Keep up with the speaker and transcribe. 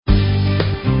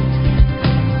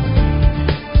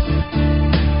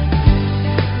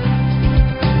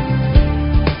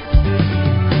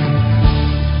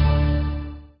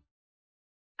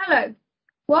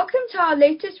to our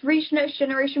latest Reach Next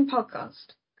Generation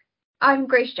podcast. I'm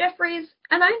Grace Jeffries,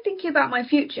 and I'm thinking about my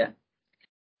future.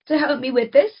 To help me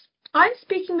with this, I'm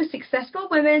speaking with successful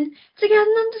women to get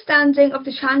an understanding of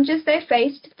the challenges they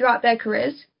faced throughout their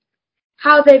careers,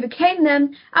 how they became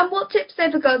them, and what tips they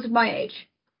have for girls of my age.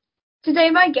 Today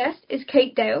my guest is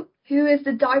Kate Dale, who is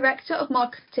the Director of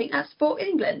Marketing at Sport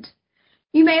England.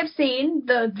 You may have seen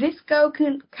the This Girl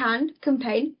Can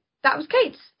campaign. That was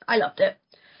Kate's. I loved it.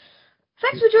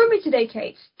 Thanks for joining me today,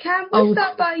 Kate. Can we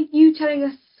start by you telling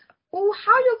us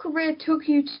how your career took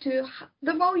you to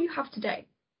the role you have today?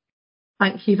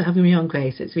 Thank you for having me on,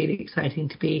 Grace. It's really exciting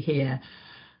to be here.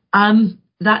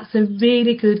 That's a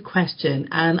really good question,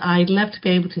 and I'd love to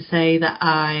be able to say that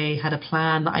I had a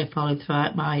plan that I followed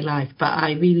throughout my life, but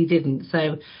I really didn't.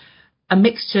 So a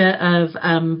mixture of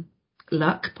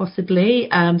luck, possibly,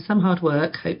 some hard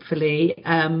work, hopefully,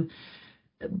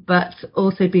 but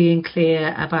also being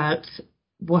clear about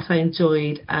what I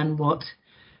enjoyed and what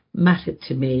mattered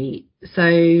to me. So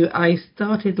I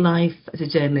started life as a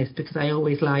journalist because I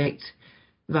always liked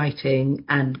writing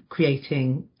and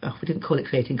creating. We didn't call it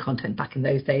creating content back in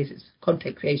those days, it's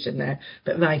content creation now,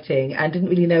 but writing, and didn't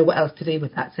really know what else to do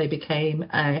with that, so I became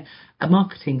a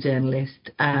marketing journalist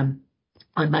on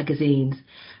magazines,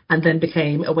 and then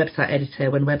became a website editor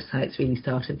when websites really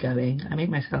started going. I make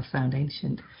myself sound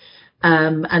ancient.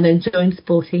 And then joined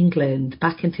Sport England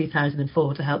back in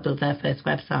 2004 to help build their first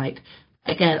website.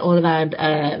 Again, all around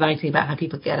writing about how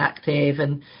people get active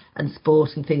and sport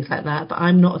and things like that. But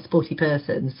I'm not a sporty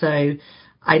person, so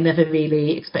I never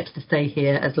really expected to stay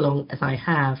here as long as I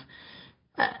have.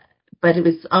 But it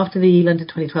was after the London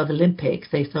 2012 Olympics,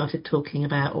 we started talking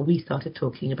about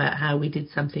how we did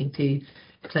something to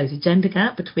close a gender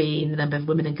gap between the number of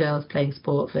women and girls playing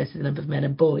sport versus the number of men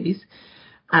and boys.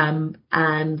 And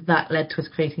that led to us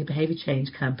creating a behaviour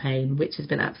change campaign, which has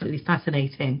been absolutely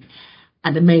fascinating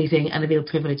and amazing and a real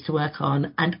privilege to work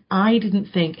on. And I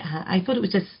thought it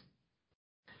was just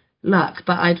luck,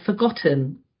 but I'd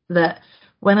forgotten that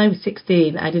when I was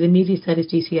 16, I did a media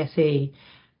studies GCSE,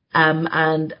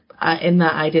 and in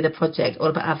that I did a project all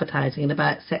about advertising and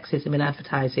about sexism in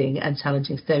advertising and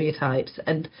challenging stereotypes.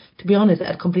 And to be honest,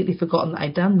 I'd completely forgotten that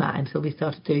I'd done that until we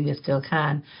started doing This Girl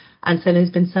Can. And so there's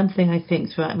been something, I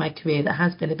think, throughout my career that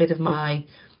has been a bit of my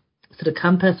sort of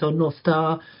compass or North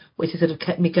Star, which has sort of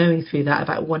kept me going through that,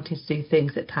 about wanting to do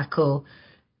things that tackle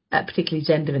particularly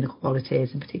gender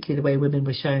inequalities and particularly the way women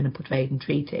were shown and portrayed and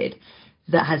treated.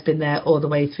 That has been there all the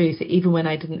way through. So even when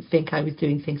I didn't think I was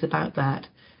doing things about that,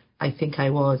 I think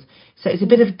I was. So it's a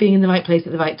bit of being in the right place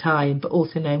at the right time, but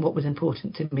also knowing what was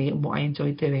important to me and what I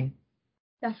enjoyed doing.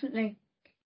 Definitely.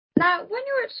 Now, when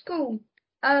you were at school,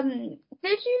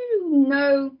 did you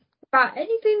know about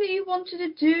anything that you wanted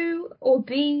to do or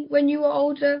be when you were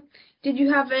older? Did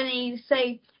you have any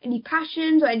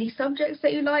passions or any subjects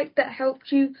that you liked that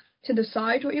helped you to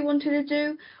decide what you wanted to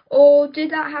do? Or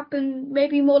did that happen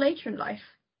maybe more later in life?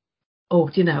 Oh,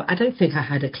 I don't think I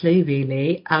had a clue,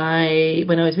 really.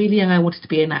 When I was really young, I wanted to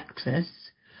be an actress.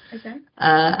 Okay.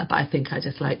 But I think I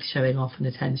just liked showing off and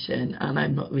attention, and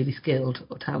I'm not really skilled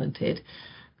or talented.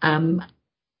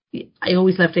 I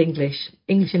always loved English.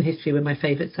 English and history were my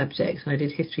favourite subjects, and I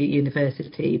did history at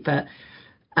university, but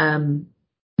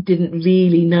didn't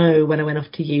really know when I went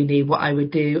off to uni what I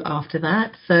would do after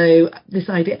that. So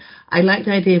I liked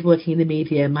the idea of working in the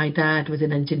media. My dad was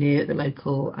an engineer at the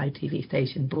local ITV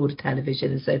station, Border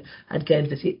Television, and so I'd go and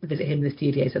visit him in the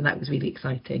studios, and that was really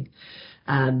exciting.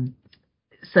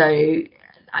 So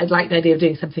I liked the idea of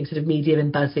doing something sort of media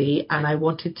and buzzy, and I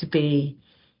wanted to be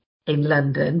in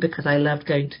London because I loved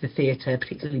going to the theatre,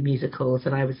 particularly musicals,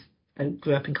 and I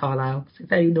grew up in Carlisle, so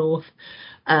very north,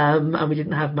 and we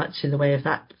didn't have much in the way of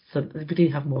that. So we do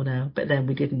have more now, but then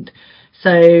we didn't.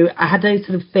 So I had those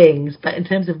sort of things, but in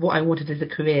terms of what I wanted as a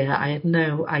career, I had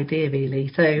no idea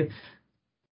really. So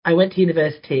I went to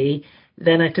university,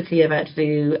 then I took a year out to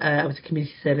do, I was a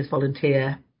community service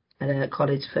volunteer at a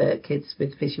college for kids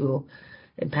with visual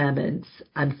impairments,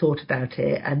 and thought about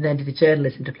it, and then did a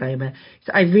journalism diploma.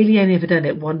 So I really only ever done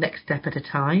it one next step at a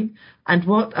time. And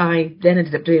what I then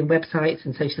ended up doing, websites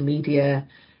and social media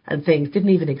and things, didn't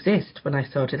even exist when I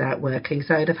started out working.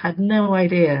 So I'd have had no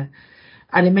idea.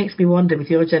 And it makes me wonder, with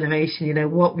your generation,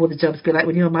 what will the jobs be like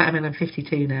when I'm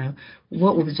 52 now.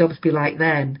 What will the jobs be like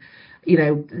then?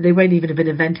 They won't even have been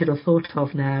invented or thought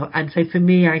of now. And so for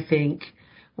me, I think,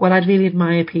 well, I'd really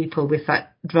admire people with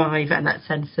that drive and that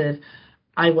sense of,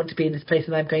 I want to be in this place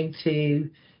and I'm going to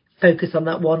focus on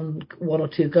that one or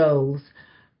two goals.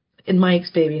 In my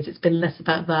experience, it's been less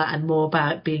about that and more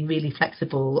about being really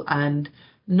flexible and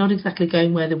not exactly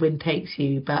going where the wind takes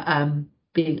you, but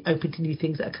being open to new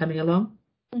things that are coming along.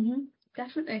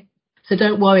 Definitely. So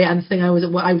don't worry. And the thing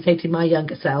what I would say to my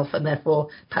younger self, and therefore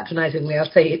patronisingly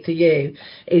I'll say it to you,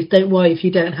 is don't worry if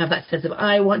you don't have that sense of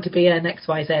I want to be an X,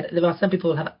 Y, Z. There are some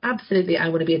people who have absolutely I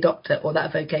want to be a doctor or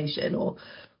that vocation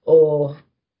or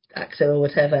actor or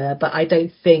whatever. But I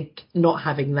don't think not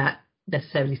having that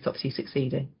necessarily stops you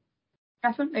succeeding.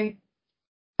 Definitely.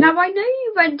 Now, I know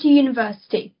you went to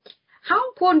university. How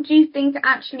important do you think it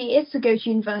actually is to go to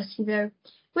university, though?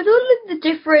 With all of the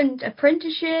different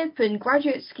apprenticeship and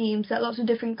graduate schemes that lots of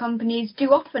different companies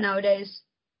do offer nowadays.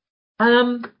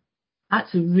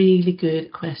 That's a really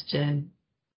good question.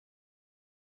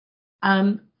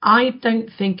 I don't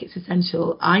think it's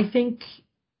essential. I think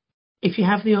if you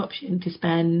have the option to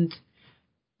spend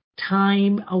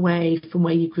time away from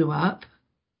where you grew up,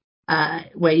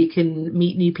 where you can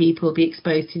meet new people, be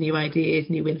exposed to new ideas,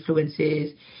 new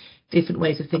influences, different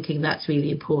ways of thinking, that's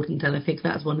really important. And I think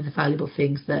that's one of the valuable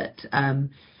things that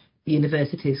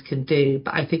universities can do.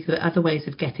 But I think there are other ways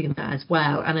of getting that as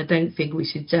well. And I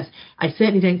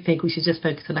certainly don't think we should just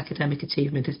focus on academic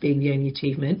achievement as being the only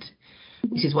achievement,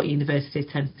 which is what universities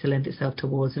tend to lend itself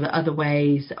towards. There are other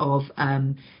ways of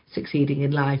succeeding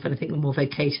in life, and I think the more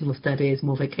vocational studies,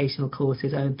 more vocational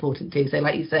courses are important too. So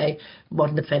like you say,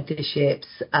 modern apprenticeships,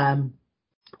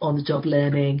 on-the-job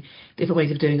learning, different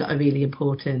ways of doing it are really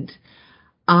important.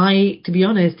 I, to be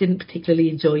honest, didn't particularly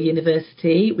enjoy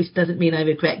university, which doesn't mean I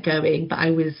regret going, but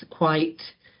I was quite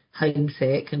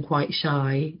homesick and quite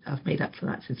shy. I've made up for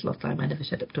that since last time. I never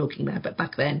shut up talking now, but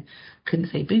back then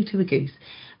couldn't say boo to a goose.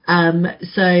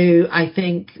 So I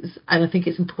think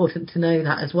it's important to know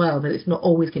that as well, that it's not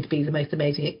always going to be the most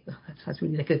amazing. That sounds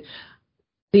really negative.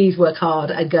 Please work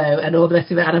hard and go and all the rest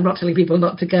of it. And I'm not telling people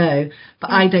not to go,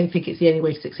 but I don't think it's the only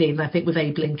way to succeed. And I think we're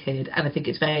very blinkered, and I think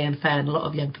it's very unfair. And a lot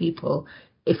of young people,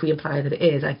 if we imply that it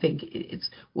is, I think it's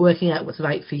working out what's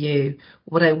right for you.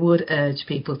 What I would urge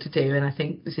people to do, and I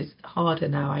think this is harder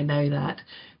now, I know that,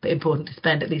 but important to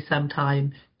spend at least some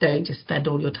time. Don't just spend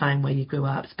all your time where you grew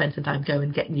up. Spend some time going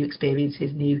and get new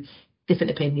experiences, new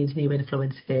different opinions, new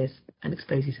influences, and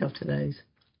expose yourself to those.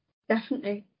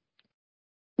 Definitely.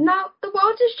 Now, the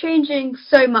world is changing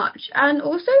so much, and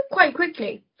also quite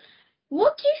quickly.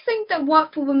 What do you think that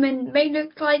work for women may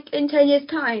look like in 10 years'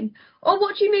 time? Or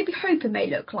what do you maybe hope it may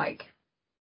look like?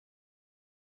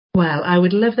 Well, I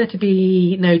would love there to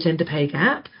be no gender pay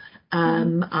gap.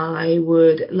 I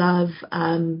would love...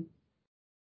 I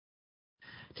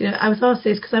was asked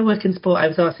this, because I work in sport, I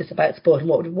was asked this about sport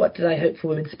and what did I hope for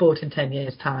women's sport in 10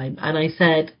 years' time? And I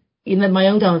said, my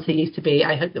old answer used to be,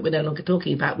 I hope that we're no longer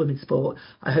talking about women's sport.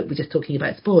 I hope we're just talking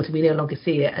about sport, and we no longer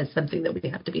see it as something that we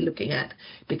have to be looking at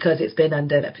because it's been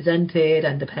underrepresented,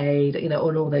 underpaid, and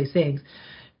all those things.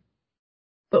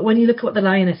 But when you look at what the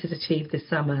Lionesses achieved this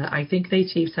summer, I think they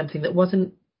achieved something that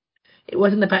wasn't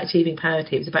about achieving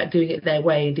parity. It was about doing it their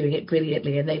way and doing it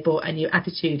brilliantly. And they brought a new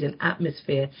attitude and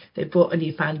atmosphere. They brought a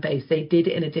new fan base. They did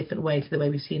it in a different way to the way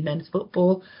we've seen men's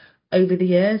football over the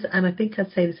years. And I think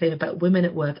I'd say the same about women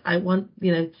at work. I want,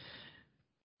 there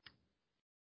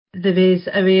is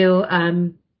a real,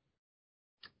 I'm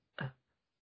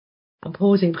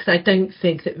pausing because I don't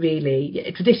think that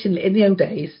really, traditionally, in the old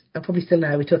days, and probably still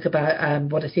now, we talk about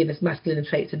what are seen as masculine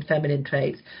traits and feminine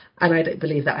traits. And I don't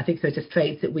believe that. I think they're just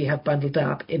traits that we have bundled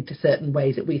up into certain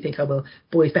ways that we think, oh, well,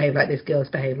 boys behave like this, girls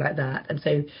behave like that. And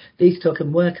so these talk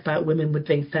and work about women would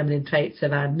bring feminine traits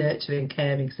around nurturing,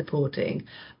 caring, supporting.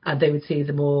 And they would see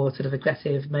the more sort of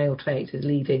aggressive male traits as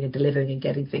leading and delivering and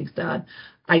getting things done.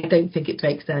 I don't think it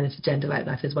breaks down into gender like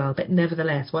that as well. But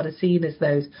nevertheless, what are seen as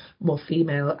those more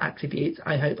female attributes,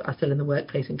 I hope are still in the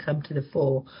workplace and come to the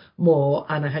fore more.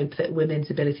 And I hope that women's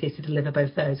abilities to deliver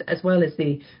both those, as well as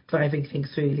the driving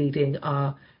things through leading,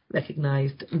 are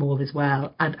recognised more as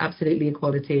well. And absolutely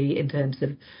equality in terms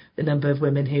of the number of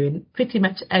women who, in pretty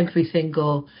much every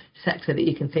single sector that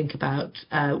you can think about,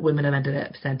 women are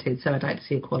underrepresented. So I'd like to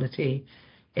see equality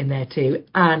in there too,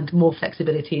 and more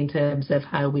flexibility in terms of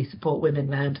how we support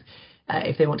women around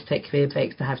if they want to take career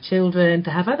breaks, to have children, to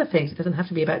have other things. It doesn't have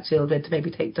to be about children, to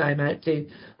maybe take time out to,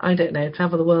 I don't know,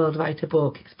 travel the world, write a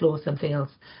book, explore something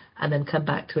else, and then come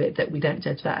back to it, that we don't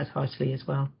judge that as harshly as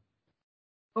well.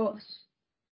 Of course.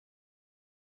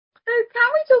 So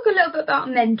can we talk a little bit about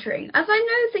mentoring? As I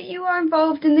know that you are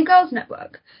involved in the Girls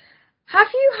Network. Have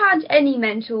you had any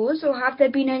mentors, or have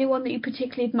there been anyone that you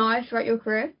particularly admire throughout your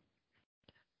career?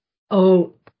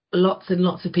 Oh, lots and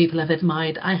lots of people I've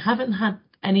admired. I haven't had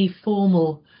any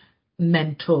formal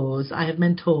mentors. I have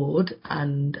mentored,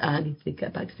 and I need to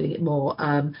get back to doing it more.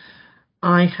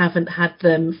 I haven't had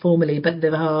them formally, but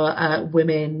there are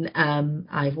women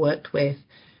I've worked with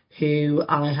who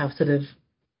I have sort of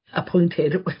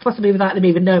appointed, possibly without them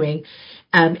even knowing,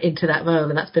 into that role,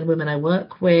 and that's been women I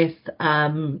work with.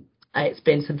 It's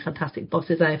been some fantastic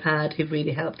bosses I've had who've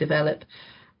really helped develop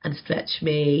and stretch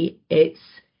me.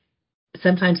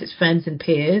 Sometimes it's friends and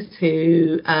peers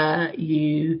who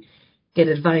you get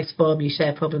advice from, you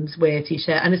share problems with,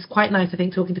 and it's quite nice, I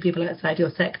think, talking to people outside your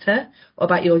sector or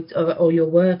about your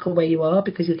work or where you are,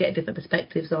 because you'll get different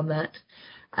perspectives on that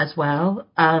as well.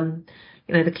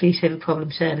 The cliche of a problem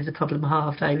shared is a problem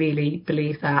halved. I really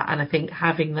believe that, and I think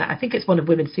having that, I think it's one of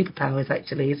women's superpowers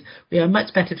actually, is we are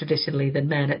much better traditionally than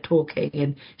men at talking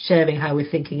and sharing how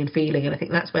we're thinking and feeling, and I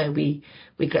think that's where we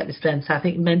get the strength. So I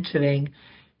think mentoring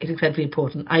is incredibly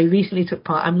important. I recently took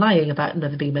part, I'm lying about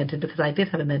never being mentored, because I did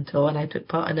have a mentor, and I took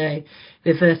part in a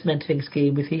reverse mentoring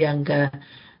scheme with a younger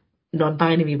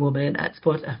non-binary woman at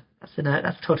Sport,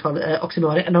 that's total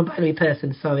oxymoron, a non-binary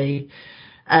person,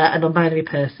 a non-binary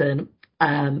person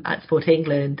at Sport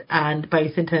England, and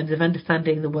both in terms of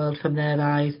understanding the world from their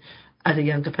eyes as a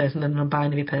younger person and a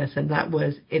non-binary person, that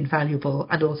was invaluable,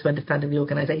 and also understanding the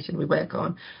organisation we work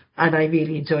on, and I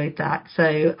really enjoyed that.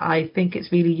 So I think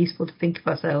it's really useful to think of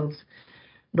ourselves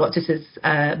not just as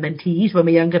mentees when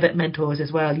we're younger, but mentors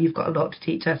as well. You've got a lot to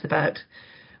teach us about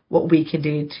what we can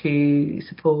do to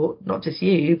support not just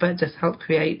you, but just help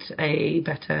create a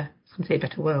better, I was going to say a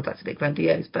better world, that's a bit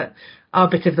grandiose, but our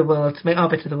bit of the world, to make our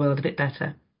bit of the world a bit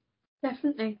better.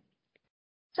 Definitely.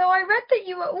 So I read that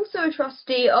you are also a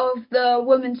trustee of the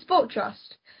Women's Sport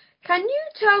Trust. Can you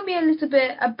tell me a little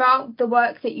bit about the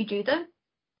work that you do there?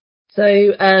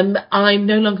 So I'm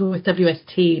no longer with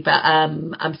WST, but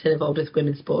I'm still involved with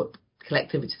Women's Sport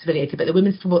Collective, which is affiliated. But the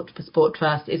Women's Sport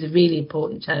Trust is a really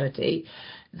important charity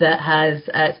that has,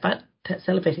 it's about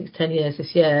celebrating its 10 years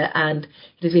this year, and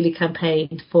it has really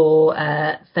campaigned for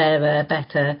fairer,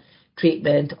 better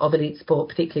treatment of elite sport,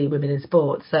 particularly women in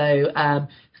sport. So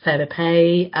fairer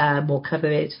pay, more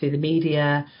coverage through the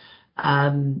media,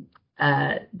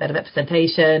 better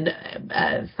representation,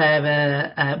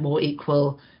 fairer, more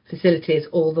equal facilities,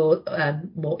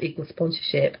 more equal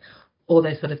sponsorship, all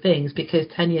those sort of things. Because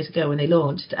 10 years ago when they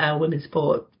launched, women's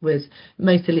sport was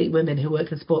most elite women who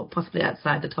worked in sport, possibly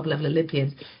outside the top level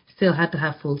Olympians, still had to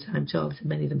have full-time jobs, and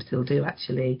many of them still do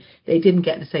actually. They didn't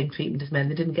get the same treatment as men,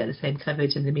 they didn't get the same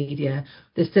coverage in the media.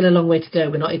 There's still a long way to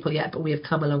go, we're not equal yet, but we have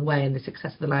come a long way, and the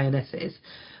success of the Lionesses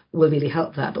will really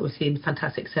help that. But we've seen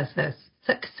fantastic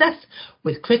success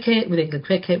with cricket, with England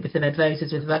cricket, with the Red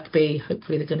Roses, with rugby.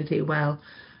 Hopefully they're going to do well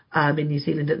in New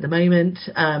Zealand at the moment,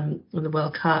 in the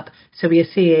World Cup. So we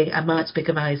are seeing a much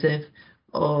bigger rise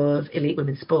of elite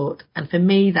women's sport. And for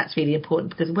me, that's really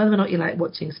important, because whether or not you like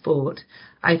watching sport,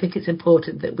 I think it's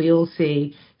important that we all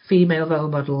see female role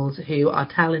models who are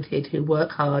talented, who work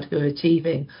hard, who are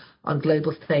achieving on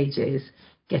global stages,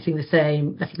 getting the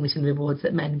same recognition and rewards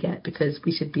that men get, because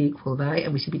we should be equal, right?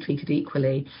 And we should be treated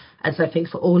equally. And so I think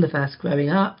for all of us growing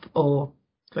up, or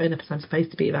growing up as I'm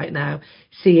supposed to be right now,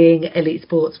 seeing elite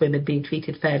sportswomen being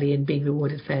treated fairly and being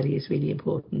rewarded fairly is really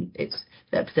important. It's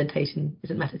representation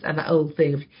isn't matters. And that old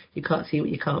thing of you can't see what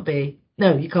you can't be.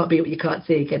 No, you can't be what you can't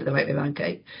see. Get it the right way around,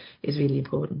 Kate, is really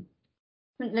important.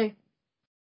 Definitely.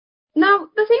 Now,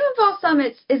 the theme of our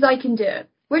summits is I Can Do It,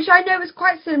 which I know is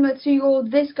quite similar to your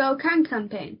This Girl Can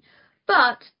campaign.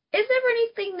 But is there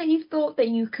anything that you thought that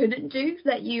you couldn't do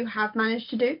that you have managed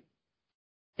to do?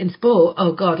 In sport,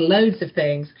 oh God, loads of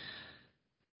things.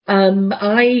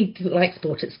 I didn't like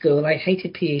sport at school. I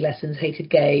hated PE lessons, hated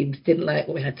games, didn't like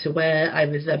what we had to wear. I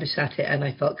was rubbish at it, and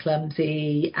I felt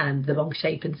clumsy and the wrong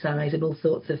shape and size and all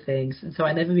sorts of things. And so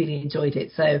I never really enjoyed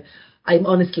it. So I'm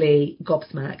honestly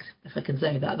gobsmacked, if I can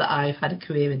say that I've had a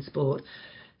career in sport.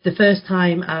 The first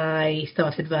time I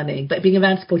started running, but being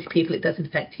around sporty people, it does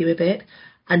infect you a bit.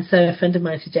 And so a friend of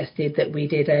mine suggested that we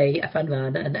did a fun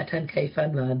run, and a 10k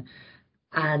fun run.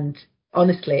 And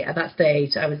honestly, at that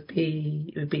stage, it would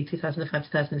be 2005,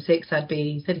 2006, I'd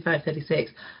be 35,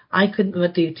 36. I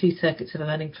couldn't do 2 circuits of a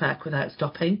running track without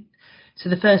stopping. So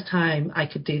the first time I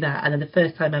could do that, and then the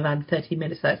first time I ran 30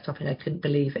 minutes without stopping, I couldn't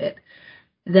believe it.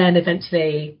 Then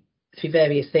eventually, through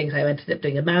various things, I ended up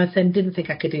doing a marathon. Didn't think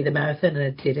I could do the marathon, and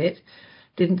I did it.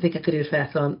 Didn't think I could do a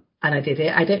triathlon, and I did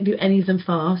it. I don't do any of them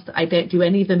fast. I don't do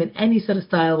any of them in any sort of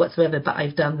style whatsoever, but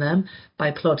I've done them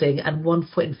by plodding and one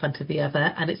foot in front of the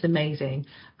other, and it's amazing.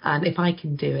 And if I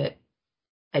can do it,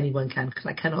 anyone can, because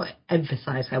I cannot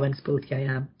emphasise how unsporty I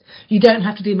am. You don't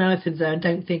have to do marathons though, and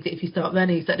don't think that if you start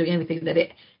running, you start doing anything, that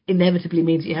it inevitably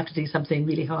means that you have to do something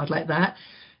really hard like that.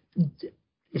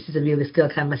 This is a real This Girl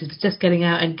Can message, but just getting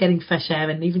out and getting fresh air,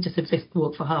 and even just a brisk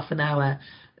walk for half an hour,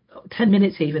 10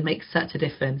 minutes even, makes such a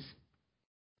difference.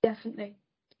 Definitely.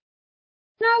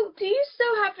 Now, do you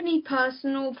still have any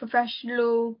personal,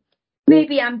 professional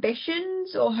Maybe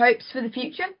ambitions or hopes for the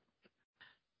future?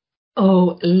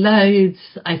 Oh, loads.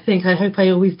 I hope I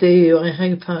always do. I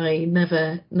hope I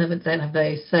never don't have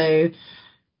those. So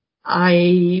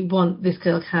I want This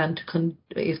Girl Can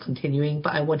it is continuing,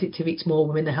 but I want it to reach more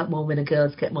women and help more women and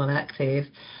girls get more active.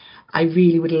 I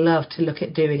really would love to look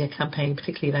at doing a campaign,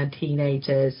 particularly around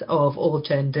teenagers of all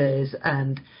genders,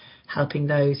 and helping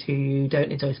those who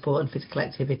don't enjoy sport and physical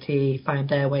activity find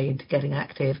their way into getting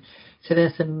active. So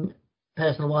there's some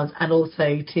personal ones, and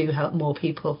also to help more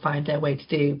people find their way to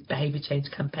do behaviour change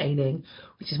campaigning,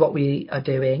 which is what we are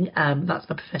doing. That's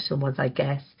my professional ones, I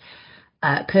guess.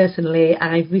 Personally,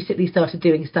 I've recently started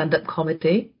doing stand-up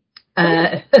comedy,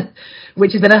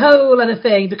 which has been a whole other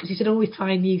thing, because you should always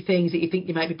try new things that you think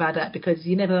you might be bad at, because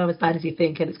you never are as bad as you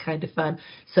think, and it's kind of fun.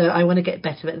 So I want to get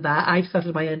better at that. I've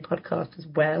started my own podcast as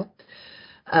well.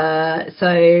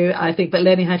 So I think, but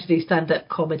learning how to do stand-up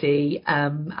comedy,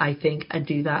 I think, and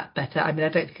do that better. I mean, I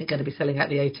don't think I'm going to be selling out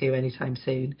the O2 anytime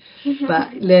soon,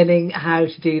 but learning how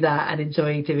to do that and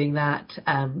enjoy doing that.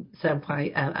 So I'm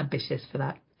quite ambitious for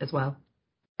that as well.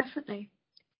 Definitely.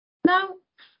 Now,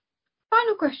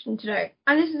 final question today,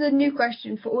 and this is a new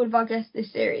question for all of our guests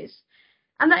this series,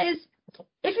 and that is,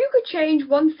 if you could change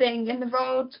one thing in the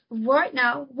world right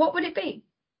now, what would it be?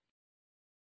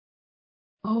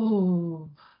 Oh,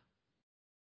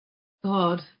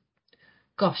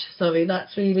 gosh, sorry,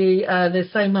 that's really,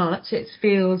 there's so much. It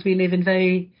feels we live in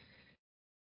very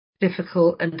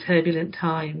difficult and turbulent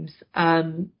times.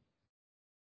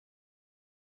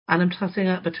 And I'm tossing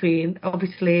up between,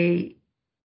 obviously,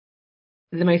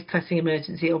 the most pressing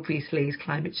emergency, obviously, is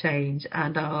climate change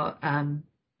and our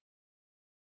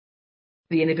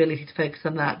the inability to focus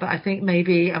on that. But I think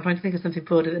maybe I'm trying to think of something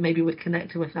broader that maybe would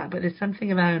connect with that. But there's something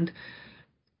around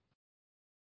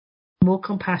more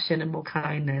compassion and more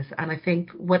kindness. And I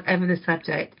think whatever the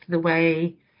subject, the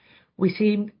way we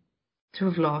seem to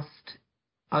have lost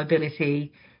our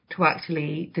ability to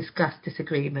actually discuss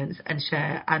disagreements and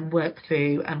share and work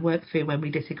through when we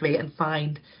disagree and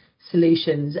find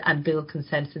solutions and build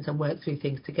consensus and work through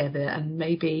things together. And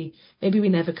maybe we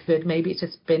never could. Maybe it's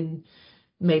just been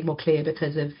made more clear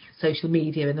because of social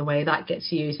media and the way that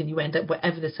gets used, and you end up,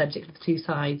 whatever the subject of the two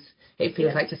sides, it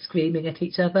feels like just screaming at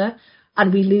each other,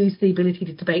 and we lose the ability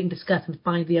to debate and discuss and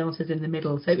find the answers in the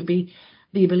middle. So it would be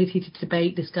the ability to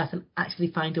debate, discuss, and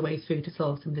actually find a way through to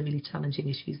solve some of the really challenging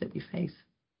issues that we face.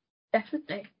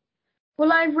 Definitely.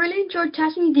 Well, I really enjoyed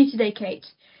chatting with you today, Kate.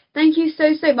 Thank you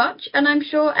so much, and I'm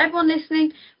sure everyone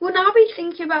listening will now be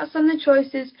thinking about some of the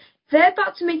choices they're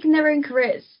about to make in their own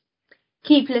careers.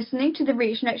 Keep listening to the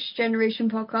Reach Next Generation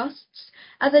podcasts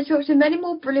as I talk to many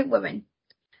more brilliant women.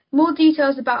 More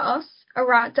details about us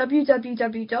are at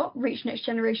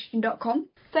www.reachnextgeneration.com.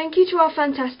 Thank you to our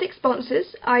fantastic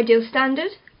sponsors, Ideal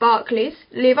Standard, Barclays,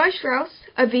 Levi Strauss,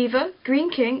 Aviva, Green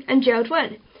King and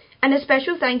JLD-WEN. And a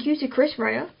special thank you to Chris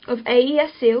Raya of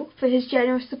AES Seal for his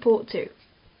generous support too.